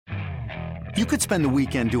You could spend the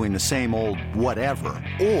weekend doing the same old whatever,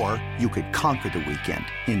 or you could conquer the weekend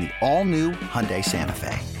in the all-new Hyundai Santa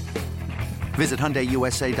Fe. Visit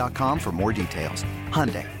HyundaiUSA.com for more details.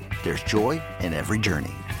 Hyundai, there's joy in every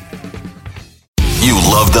journey. You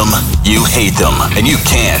love them, you hate them, and you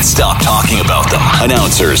can't stop talking about them.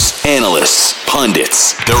 Announcers, analysts,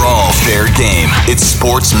 pundits, they're all fair game. It's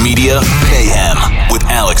Sports Media Mayhem with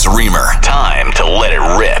Alex Reamer. Time to let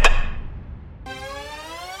it rip.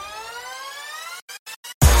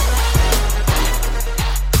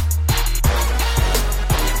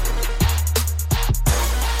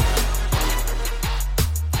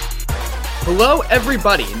 Hello,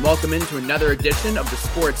 everybody, and welcome into another edition of the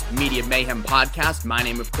Sports Media Mayhem podcast. My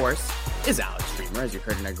name, of course, is Alex Reamer, as you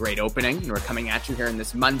heard in a great opening, and we're coming at you here on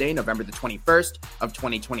this Monday, November the 21st of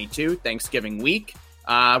 2022, Thanksgiving week.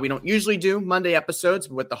 We don't usually do Monday episodes,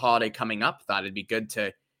 but with the holiday coming up, thought it'd be good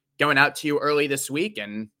to going out to you early this week,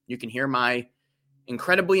 and you can hear my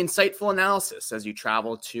incredibly insightful analysis as you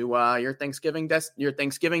travel to your Thanksgiving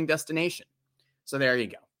destination. So there you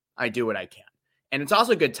go. I do what I can. And it's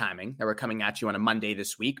also good timing that we're coming at you on a Monday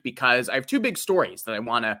this week because I have two big stories that I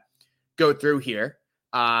want to go through here,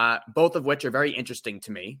 both of which are very interesting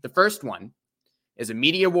to me. The first one is a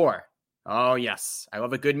media war. Oh, yes. I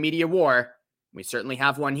love a good media war. We certainly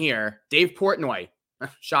have one here. Dave Portnoy.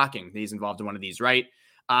 Shocking that he's involved in one of these, right?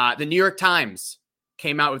 The New York Times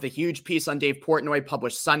came out with a huge piece on Dave Portnoy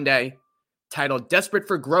published Sunday titled "Desperate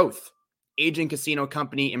for Growth. Aging Casino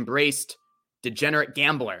Company Embraced Degenerate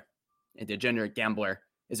Gambler." A degenerate gambler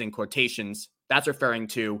is in quotations. That's referring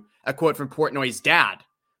to a quote from Portnoy's dad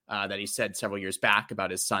that he said several years back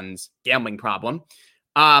about his son's gambling problem.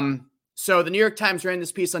 So the New York Times ran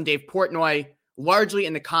this piece on Dave Portnoy, largely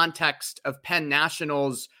in the context of Penn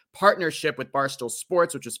National's partnership with Barstool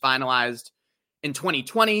Sports, which was finalized in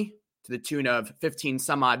 2020 to the tune of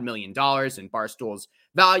 $15 million. And Barstool's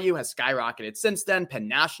value has skyrocketed since then. Penn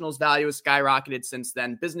National's value has skyrocketed since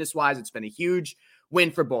then. Business-wise, it's been a huge win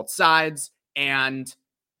for both sides. And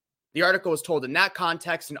the article was told in that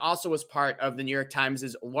context and also was part of the New York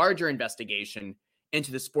Times' larger investigation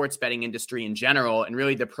into the sports betting industry in general and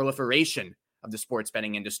really the proliferation of the sports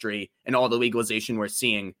betting industry and all the legalization we're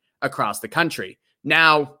seeing across the country.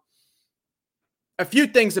 Now, a few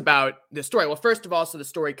things about this story. Well, first of all, so the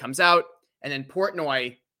story comes out and then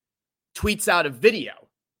Portnoy tweets out a video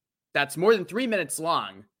that's more than 3 minutes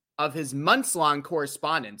long of his months-long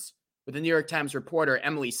correspondence with the New York Times reporter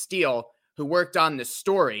Emily Steele, who worked on this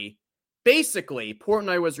story. Basically,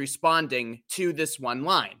 Portnoy was responding to this one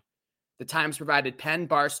line. The Times provided Penn,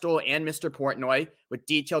 Barstool, and Mr. Portnoy with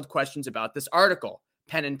detailed questions about this article.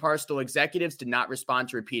 Penn and Barstool executives did not respond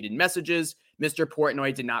to repeated messages. Mr.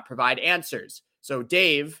 Portnoy did not provide answers. So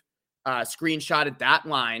Dave screenshotted that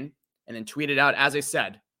line and then tweeted out, as I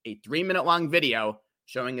said, a 3-minute long video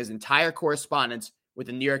showing his entire correspondence with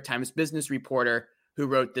the New York Times business reporter who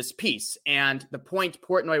wrote this piece. And the point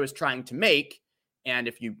Portnoy was trying to make, and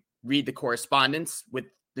if you read the correspondence with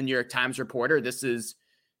the New York Times reporter, this is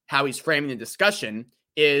how he's framing the discussion,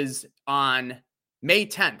 is on May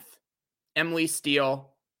 10th, Emily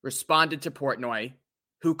Steele responded to Portnoy,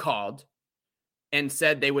 who called, and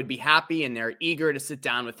said they would be happy and they're eager to sit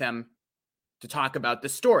down with him to talk about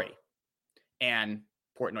this story. And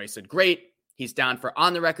Portnoy said, great, he's down for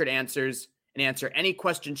on-the-record answers and answer any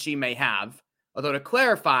questions she may have. Although to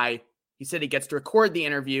clarify, he said he gets to record the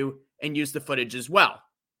interview and use the footage as well.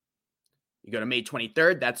 You go to May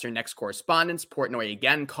 23rd, that's your next correspondence. Portnoy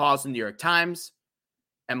again calls the New York Times.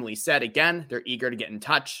 Emily said again, they're eager to get in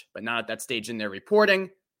touch, but not at that stage in their reporting.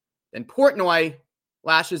 Then Portnoy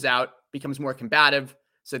lashes out, becomes more combative,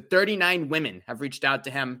 said 39 women have reached out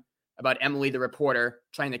to him about Emily, the reporter,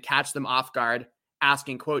 trying to catch them off guard,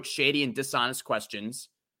 asking, quote, shady and dishonest questions.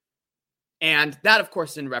 And that, of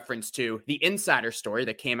course, in reference to the insider story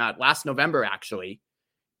that came out last November, actually,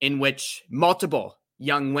 in which multiple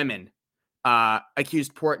young women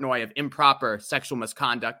accused Portnoy of improper sexual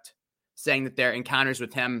misconduct, saying that their encounters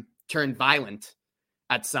with him turned violent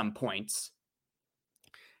at some points.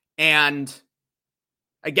 And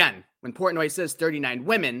again, when Portnoy says 39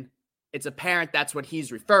 women, it's apparent that's what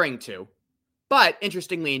he's referring to. But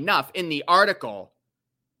interestingly enough, in the article,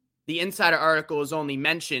 the insider article is only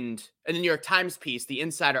mentioned in the New York Times piece. The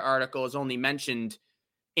insider article is only mentioned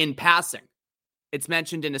in passing. It's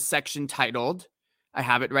mentioned in a section titled, I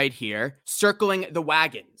have it right here, Circling the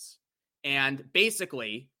Wagons. And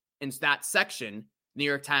basically, in that section, New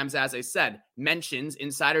York Times, as I said, mentions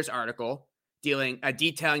insider's article detailing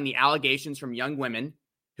the allegations from young women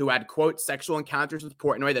who had, quote, sexual encounters with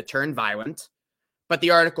Portnoy that turned violent. But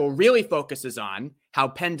the article really focuses on how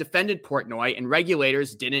Penn defended Portnoy and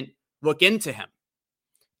regulators didn't look into him.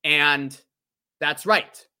 And that's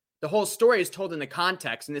right. The whole story is told in the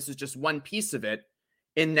context, and this is just one piece of it,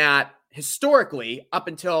 in that historically, up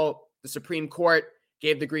until the Supreme Court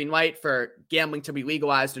gave the green light for gambling to be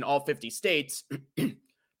legalized in all 50 states,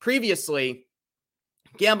 previously,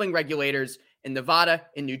 gambling regulators in Nevada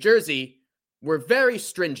and New Jersey were very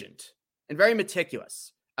stringent and very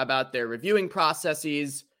meticulous about their reviewing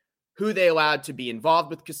processes, who they allowed to be involved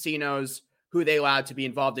with casinos, who they allowed to be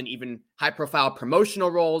involved in even high-profile promotional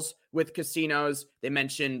roles with casinos. They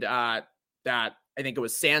mentioned that I think it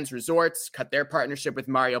was Sands Resorts cut their partnership with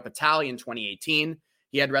Mario Batali in 2018.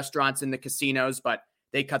 He had restaurants in the casinos, but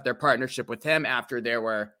they cut their partnership with him after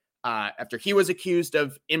he was accused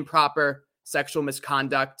of improper sexual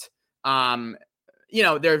misconduct. There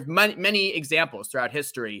are many examples throughout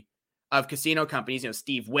history of casino companies.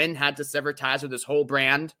 Steve Wynn had to sever ties with his whole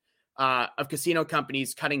brand of casino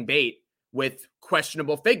companies cutting bait with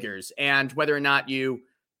questionable figures. And whether or not you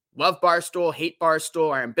love Barstool, hate Barstool,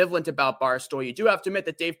 or ambivalent about Barstool, you do have to admit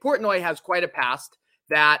that Dave Portnoy has quite a past,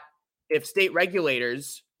 that if state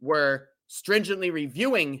regulators were stringently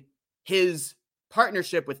reviewing his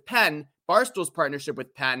partnership with Penn, Barstool's partnership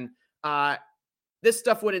with Penn, this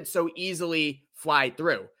stuff wouldn't so easily fly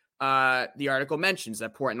through. The article mentions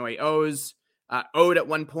that Portnoy owed at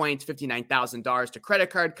one point $59,000 to credit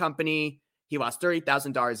card company. He lost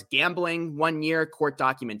 $30,000 gambling 1 year, court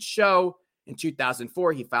documents show. In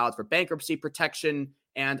 2004, he filed for bankruptcy protection.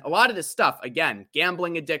 And a lot of this stuff, again,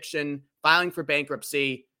 gambling addiction, filing for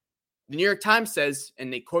bankruptcy. The New York Times says,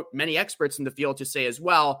 and they quote many experts in the field to say as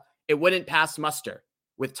well, it wouldn't pass muster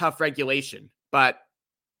with tough regulation. But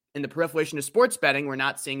in the proliferation of sports betting, we're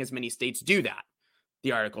not seeing as many states do that,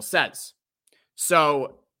 the article says.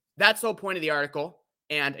 So that's the whole point of the article.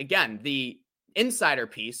 And again, the insider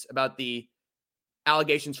piece about the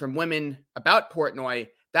allegations from women about Portnoy,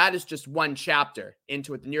 that is just one chapter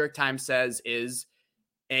into what the New York Times says is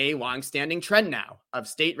a longstanding trend now of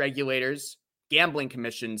state regulators, gambling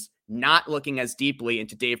commissions, not looking as deeply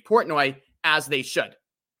into Dave Portnoy as they should.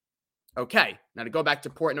 Okay, now to go back to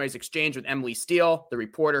Portnoy's exchange with Emily Steele, the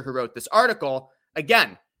reporter who wrote this article,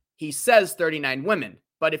 again, he says 39 women.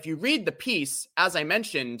 But if you read the piece, as I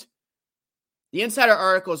mentioned, the insider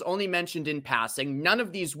article is only mentioned in passing. None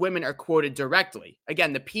of these women are quoted directly.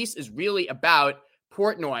 Again, the piece is really about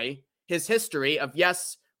Portnoy, his history of,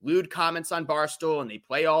 yes, lewd comments on Barstool, and they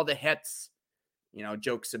play all the hits,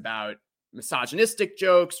 jokes about misogynistic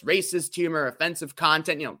jokes, racist humor, offensive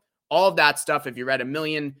content, all of that stuff. If you read a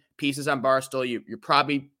million pieces on Barstool, you're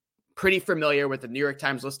probably pretty familiar with the New York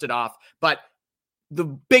Times listed off. But the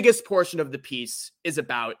biggest portion of the piece is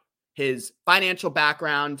about his financial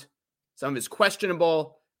background, some of his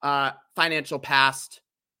questionable financial past,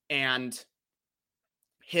 and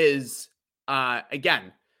his,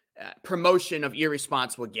 promotion of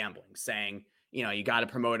irresponsible gambling, saying, you got to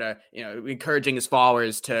promote encouraging his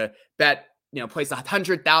followers to bet, place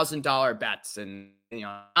 $100,000 bets and,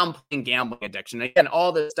 I'm playing gambling addiction. Again,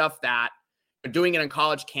 all the stuff that they're doing it on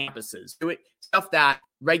college campuses, stuff that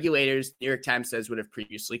regulators, New York Times says, would have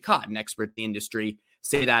previously caught, and experts in the industry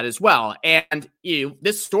say that as well. And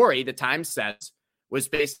this story, the Times says, was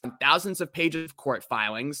based on thousands of pages of court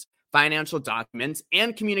filings, financial documents,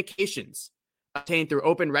 and communications obtained through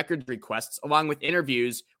open records requests, along with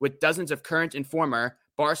interviews with dozens of current and former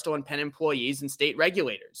Barstool and Penn employees and state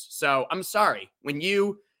regulators. So I'm sorry, when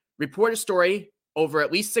you report a story over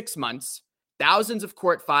at least 6 months, thousands of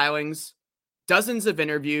court filings, dozens of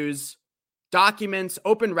interviews, documents,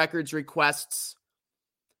 open records requests,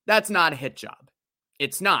 that's not a hit job.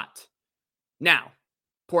 It's not. Now,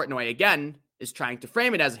 Portnoy, again, is trying to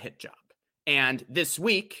frame it as a hit job. And this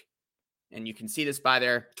week, and you can see this by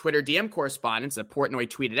their Twitter DM correspondence that Portnoy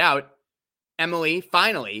tweeted out, Emily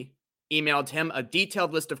finally emailed him a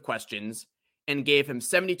detailed list of questions and gave him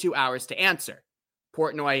 72 hours to answer.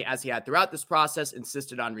 Portnoy, as he had throughout this process,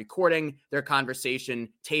 insisted on recording their conversation,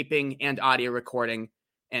 taping, and audio recording.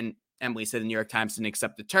 And Emily said the New York Times didn't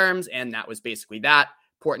accept the terms, and that was basically that.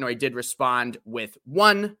 Portnoy did respond with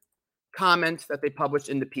one comment that they published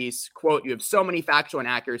in the piece, quote, "You have so many factual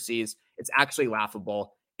inaccuracies, it's actually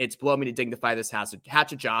laughable. It's below me to dignify this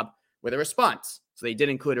hatchet job," with a response. So they did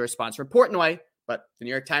include a response from Portnoy, but the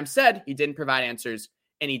New York Times said he didn't provide answers,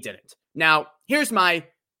 and he didn't. Now, here's my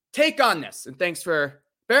take on this, and thanks for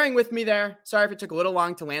bearing with me there. Sorry if it took a little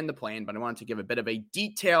long to land the plane, but I wanted to give a bit of a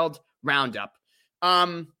detailed roundup.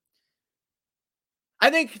 I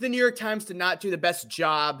think the New York Times did not do the best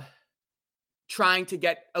job trying to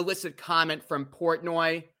get illicit comment from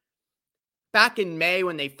Portnoy. Back in May,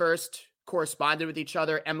 when they first corresponded with each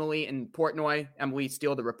other, Emily and Portnoy, Emily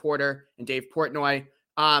Steele, the reporter, and Dave Portnoy,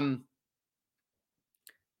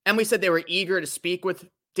 And we said they were eager to speak with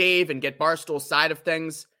Dave and get Barstool's side of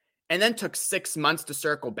things, and then took 6 months to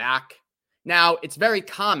circle back. Now, it's very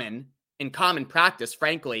common in common practice,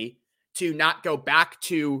 frankly, to not go back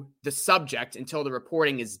to the subject until the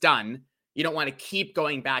reporting is done. You don't want to keep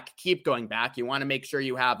going back. You want to make sure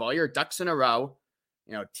you have all your ducks in a row,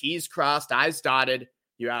 T's crossed, I's dotted.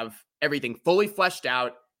 You have everything fully fleshed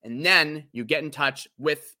out, and then you get in touch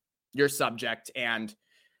with your subject and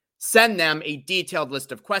send them a detailed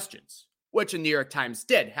list of questions, which the New York Times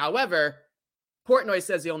did. However, Portnoy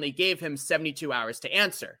says he only gave him 72 hours to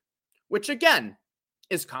answer, which again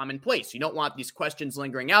is commonplace. You don't want these questions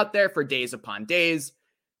lingering out there for days upon days.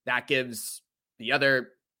 That gives the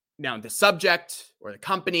subject or the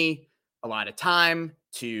company a lot of time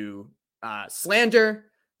to slander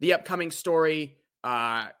the upcoming story,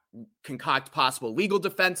 concoct possible legal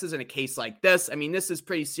defenses in a case like this. I mean, this is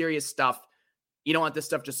pretty serious stuff. You don't want this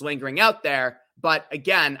stuff just lingering out there. But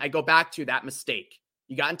again, I go back to that mistake.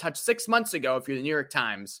 You got in touch 6 months ago if you're the New York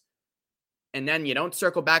Times, and then you don't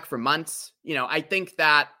circle back for months. I think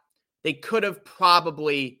that they could have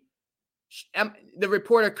the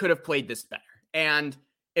reporter could have played this better. And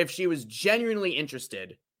if she was genuinely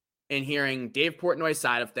interested in hearing Dave Portnoy's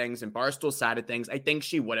side of things and Barstool's side of things, I think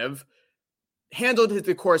she would have handled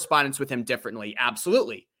the correspondence with him differently.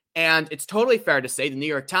 Absolutely. And it's totally fair to say the New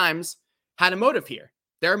York Times had a motive here.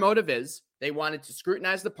 Their motive is they wanted to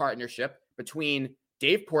scrutinize the partnership between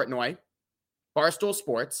Dave Portnoy, Barstool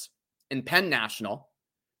Sports, and Penn National.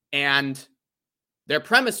 And their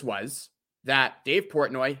premise was that Dave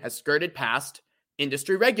Portnoy has skirted past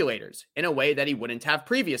industry regulators in a way that he wouldn't have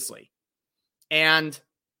previously. And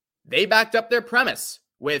they backed up their premise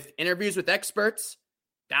with interviews with experts,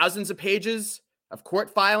 thousands of pages of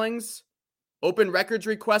court filings, open records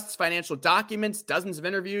requests, financial documents, dozens of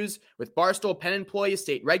interviews with Barstool, Penn employees,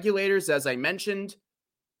 state regulators, as I mentioned.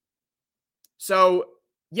 So,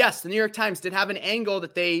 yes, the New York Times did have an angle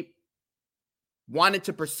that they wanted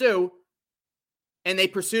to pursue, and they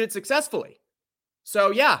pursued it successfully.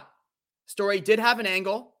 So, yeah, story did have an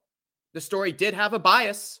angle. The story did have a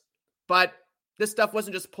bias, but this stuff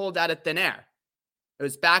wasn't just pulled out of thin air. It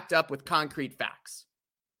was backed up with concrete facts.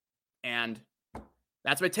 And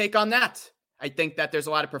that's my take on that. I think that there's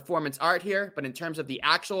a lot of performance art here, but in terms of the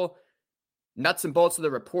actual nuts and bolts of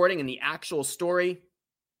the reporting and the actual story,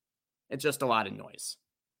 it's just a lot of noise.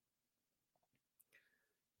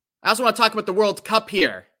 I also want to talk about the World Cup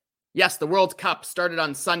here. Yes, the World Cup started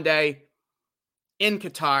on Sunday in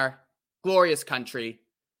Qatar, glorious country,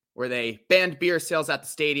 where they banned beer sales at the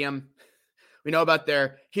stadium. We know about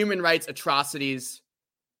their human rights atrocities.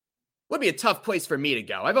 Would be a tough place for me to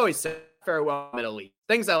go. I've always said farewell Middle East.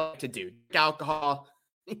 Things I like to do. Drink alcohol,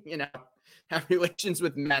 have relations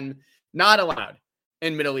with men. Not allowed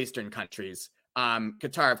in Middle Eastern countries.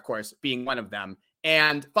 Qatar, of course, being one of them.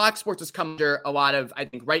 And Fox Sports has come under a lot of, I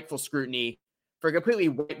think, rightful scrutiny for completely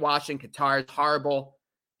whitewashing Qatar's horrible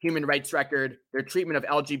human rights record, their treatment of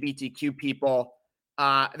LGBTQ people.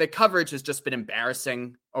 The coverage has just been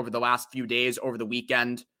embarrassing over the last few days, over the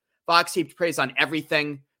weekend. Fox heaped praise on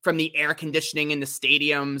everything from the air conditioning in the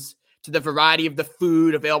stadiums to the variety of the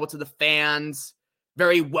food available to the fans.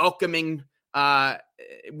 Very welcoming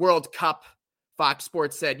World Cup. Fox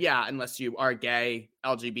Sports said, yeah, unless you are gay,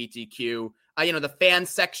 LGBTQ. The fan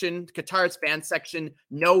section, Qatar's fan section,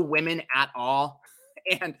 no women at all.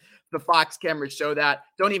 And the Fox cameras show that.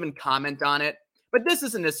 Don't even comment on it. But this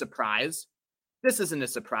isn't a surprise. This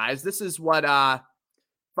is what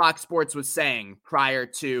Fox Sports was saying prior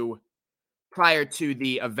to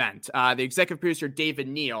the event. The executive producer, David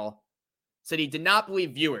Neal, said he did not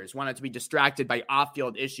believe viewers wanted to be distracted by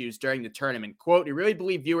off-field issues during the tournament. Quote, we really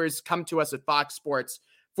believe viewers come to us at Fox Sports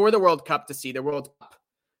for the World Cup to see the World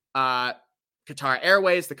Cup. Qatar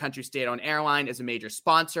Airways, the country's state-owned airline, is a major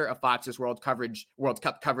sponsor of Fox's World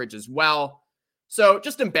Cup coverage as well. So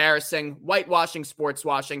just embarrassing, whitewashing, sports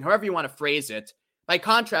washing, however you want to phrase it. By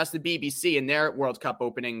contrast, the BBC in their World Cup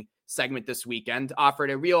opening segment this weekend offered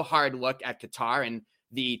a real hard look at Qatar and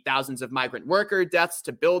the thousands of migrant worker deaths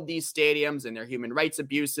to build these stadiums and their human rights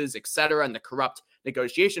abuses, etc., and the corrupt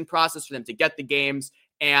negotiation process for them to get the games.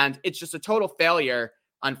 And it's just a total failure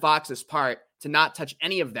on Fox's part to not touch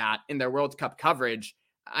any of that in their World Cup coverage.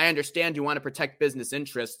 I understand you want to protect business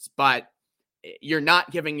interests, but you're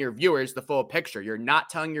not giving your viewers the full picture. You're not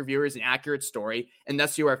telling your viewers an accurate story, and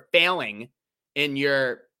thus you are failing in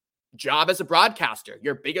your job as a broadcaster.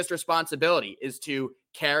 Your biggest responsibility is to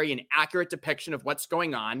carry an accurate depiction of what's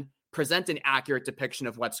going on, present an accurate depiction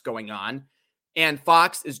of what's going on, and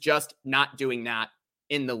Fox is just not doing that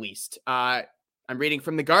in the least. I'm reading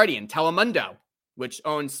from The Guardian. Telemundo which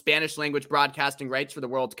owns Spanish language broadcasting rights for the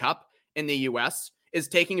World Cup in the US, is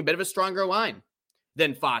taking a bit of a stronger line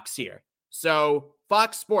than Fox here. So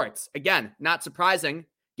Fox Sports, again, not surprising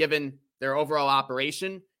given their overall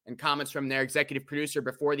operation and comments from their executive producer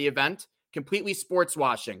before the event, completely sports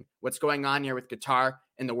washing what's going on here with Qatar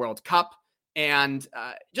in the World Cup. And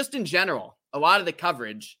just in general, a lot of the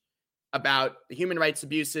coverage about the human rights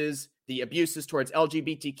abuses, the abuses towards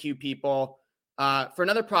LGBTQ people. For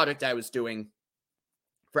another project I was doing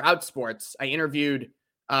for Outsports, I interviewed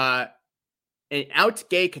an out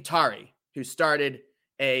gay Qatari who started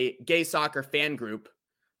a gay soccer fan group,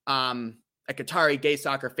 a Qatari gay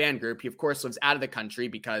soccer fan group. He, of course, lives out of the country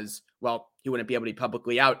because, well, he wouldn't be able to be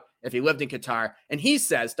publicly out if he lived in Qatar. And he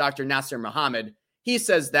says, Dr. Nasser Mohammed, he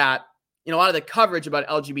says that, a lot of the coverage about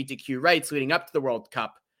LGBTQ rights leading up to the World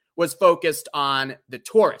Cup was focused on the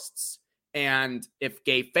tourists and if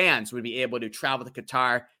gay fans would be able to travel to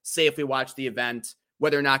Qatar, safely watch the event,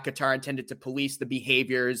 whether or not Qatar intended to police the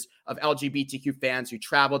behaviors of LGBTQ fans who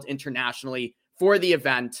traveled internationally for the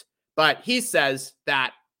event. But he says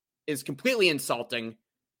that is completely insulting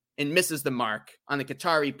and misses the mark on the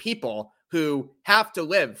Qatari people who have to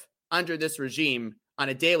live under this regime on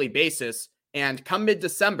a daily basis. And come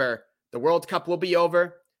mid-December, the World Cup will be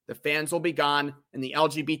over, the fans will be gone, and the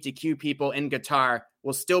LGBTQ people in Qatar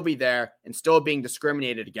will still be there and still being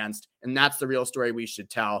discriminated against. And that's the real story we should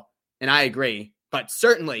tell. And I agree, but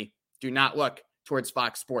certainly do not look towards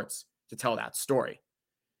Fox Sports to tell that story.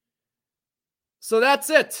 So that's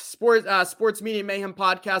it. Sports Media Mayhem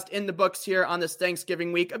podcast in the books here on this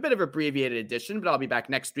Thanksgiving week. A bit of abbreviated edition, but I'll be back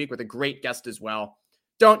next week with a great guest as well.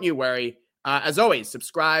 Don't you worry. As always,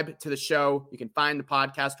 subscribe to the show. You can find the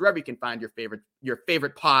podcast wherever you can find your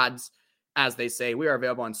favorite pods. As they say, we are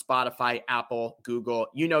available on Spotify, Apple, Google.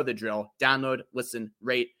 You know the drill. Download, listen,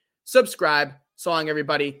 rate, subscribe. So long,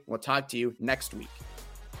 everybody. We'll talk to you next week.